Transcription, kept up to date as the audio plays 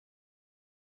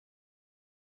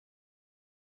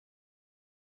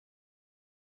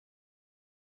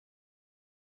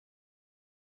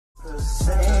You was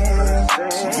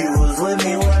with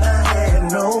me when I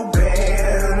had no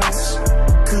bands.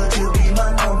 Could you be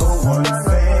my number one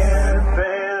fan?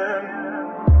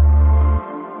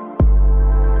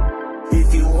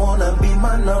 If you wanna be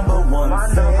my number one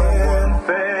fan,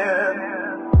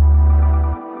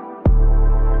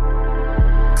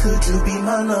 could you be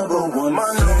my number one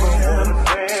fan?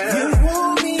 You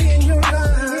want me in your life.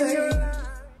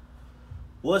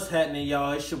 What's happening,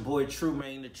 y'all? It's your boy True,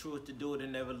 man. The truth to do it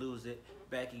and never lose it.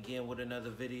 Back again with another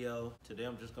video. Today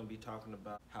I'm just gonna be talking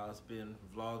about how it's been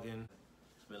vlogging.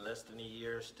 It's been less than a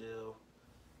year still.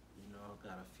 You know,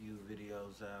 got a few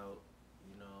videos out.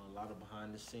 You know, a lot of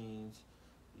behind the scenes.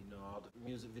 You know, all the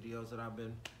music videos that I've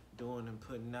been doing and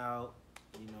putting out.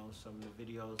 You know, some of the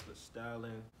videos with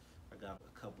styling. I got a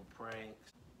couple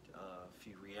pranks, a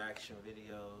few reaction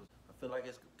videos. I feel like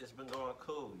it's been going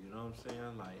cool. You know what I'm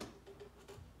saying? Like,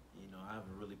 you know, I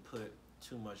haven't really put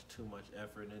too much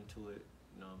effort into it.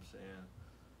 You know what I'm saying?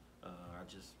 I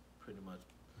just pretty much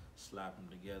slap them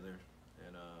together,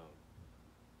 and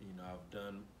you know,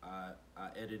 I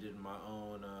edited my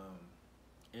own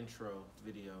intro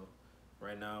video.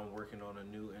 Right now, I'm working on a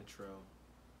new intro.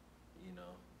 You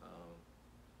know,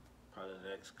 probably the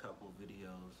next couple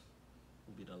videos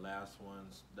will be the last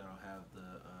ones that'll have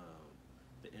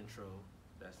the intro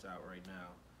that's out right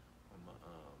now. I'm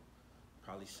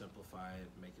probably simplify it,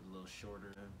 make it a little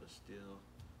shorter, but still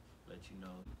let you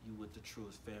know you with the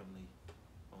truest family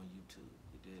on YouTube.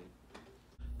 You dig?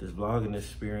 This vlogging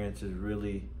experience is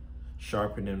really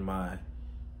sharpening my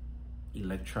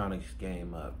electronics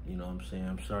game up. You know what I'm saying?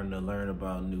 I'm starting to learn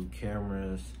about new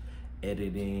cameras,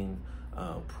 editing,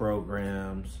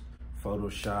 programs,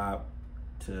 Photoshop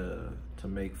to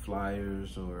make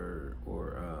flyers or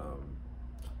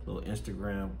little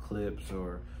Instagram clips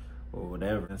or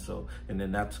whatever. And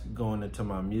then that's going into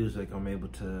my music. I'm able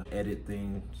to edit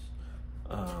things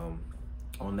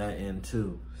on that end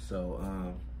too. So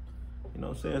you know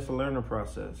what I'm saying, it's a learning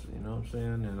process, you know what I'm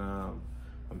saying? And I'm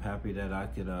happy that I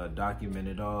could document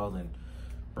it all and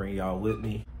bring y'all with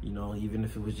me, you know, even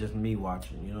if it was just me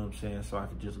watching, you know what I'm saying? So I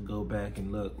could just go back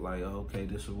and look like, oh, okay,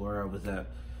 this is where I was at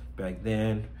back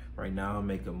then. Right now I'm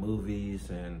making movies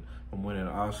and I'm winning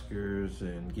Oscars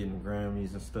and getting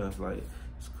Grammys and stuff. Like,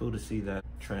 it's cool to see that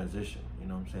transition, you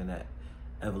know what I'm saying, that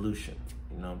evolution,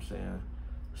 you know what I'm saying?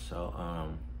 So,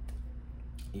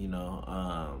 you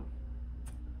know,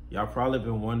 y'all probably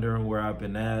been wondering where I've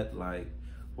been at, like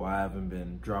why I haven't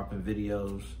been dropping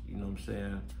videos, you know what I'm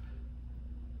saying?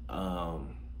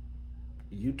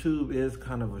 YouTube is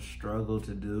kind of a struggle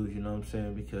to do, you know what I'm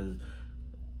saying, because,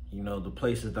 you know, the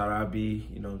places that I be,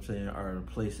 you know what I'm saying, are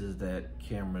places that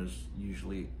cameras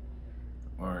usually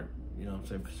aren't, you know what I'm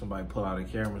saying? Somebody pull out a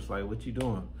camera, it's like, what you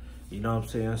doing? You know what I'm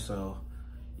saying? So,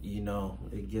 you know,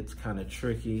 it gets kind of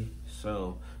tricky.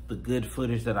 So the good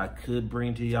footage that I could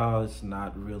bring to y'all is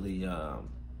not really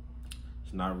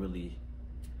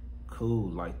cool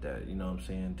like that, you know what I'm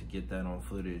saying, to get that on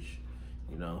footage,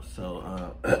 you know. So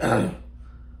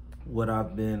what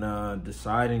I've been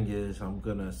deciding is I'm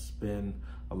gonna spend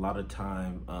a lot of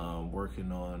time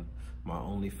working on my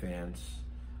OnlyFans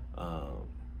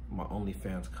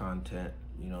content,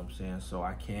 you know what I'm saying, so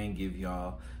I can give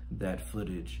y'all that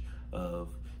footage of,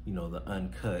 you know, the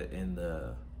uncut and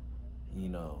the, you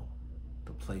know,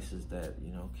 the places that,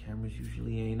 you know, cameras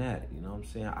usually ain't at, you know what I'm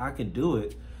saying. I can do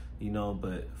it, you know,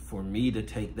 but for me to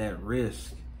take that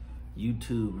risk,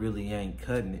 YouTube really ain't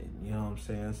cutting it, you know what I'm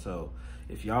saying. So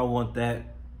if y'all want that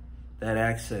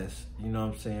access, you know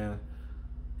what I'm saying,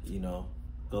 you know,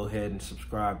 go ahead and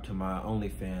subscribe to my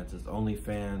OnlyFans. It's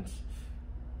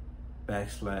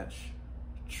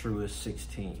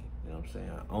OnlyFans.com/truest16, you know what I'm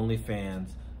saying,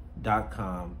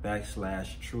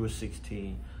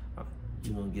 OnlyFans.com/truest16.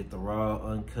 You're gonna get the raw,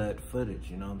 uncut footage,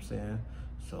 you know what I'm saying?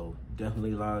 So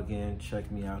definitely log in,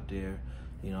 check me out there.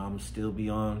 You know, I'm still be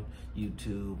on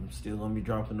YouTube. I'm still gonna be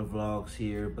dropping the vlogs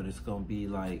here, but it's gonna be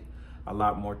like a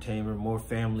lot more tamer, more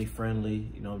family friendly,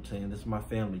 you know what I'm saying? This is my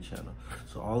family channel.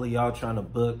 So all of y'all trying to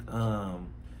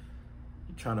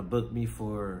book me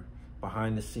for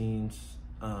behind the scenes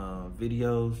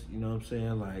videos, you know what I'm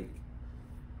saying? Like,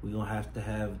 we're gonna have to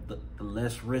have the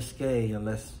less risque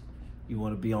unless you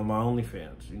wanna be on my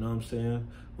OnlyFans, you know what I'm saying?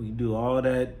 We can do all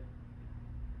that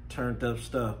turned up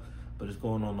stuff, but it's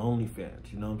going on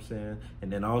OnlyFans, you know what I'm saying?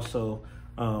 And then also,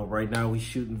 right now we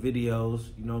shooting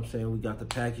videos, you know what I'm saying? We got the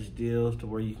package deals to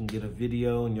where you can get a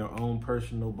video and your own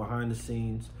personal behind the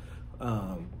scenes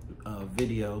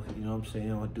video, you know what I'm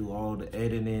saying? I'll do all the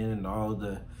editing and all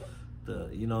the,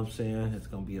 you know what I'm saying? It's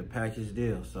gonna be a package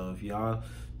deal. So if y'all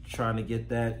trying to get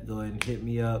that, go ahead and hit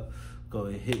me up. go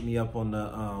ahead, hit me up on the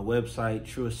website,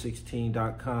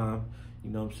 truest16.com. You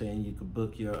know what I'm saying? You can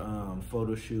book your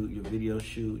photo shoot, your video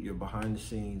shoot, your behind the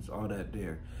scenes, all that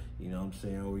there. You know what I'm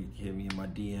saying? Or you can hit me in my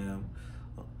DM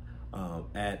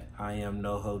at I am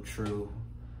NoHo True,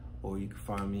 or you can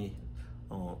find me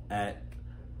at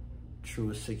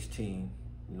truest16.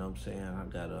 You know what I'm saying? I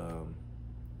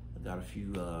got a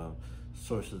few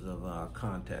sources of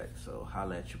contact, so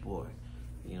holla at your boy.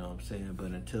 You know what I'm saying?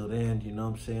 But until then, you know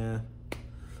what I'm saying?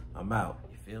 I'm out.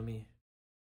 You feel me?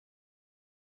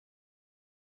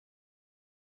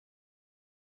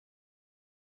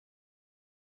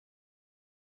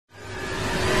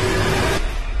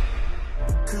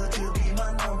 Could you be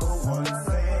my number one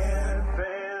fan?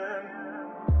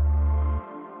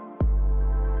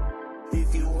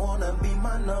 If you wanna be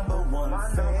my number one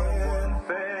fan,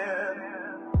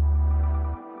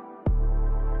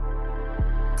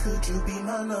 could you be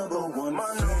my number one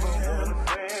fan?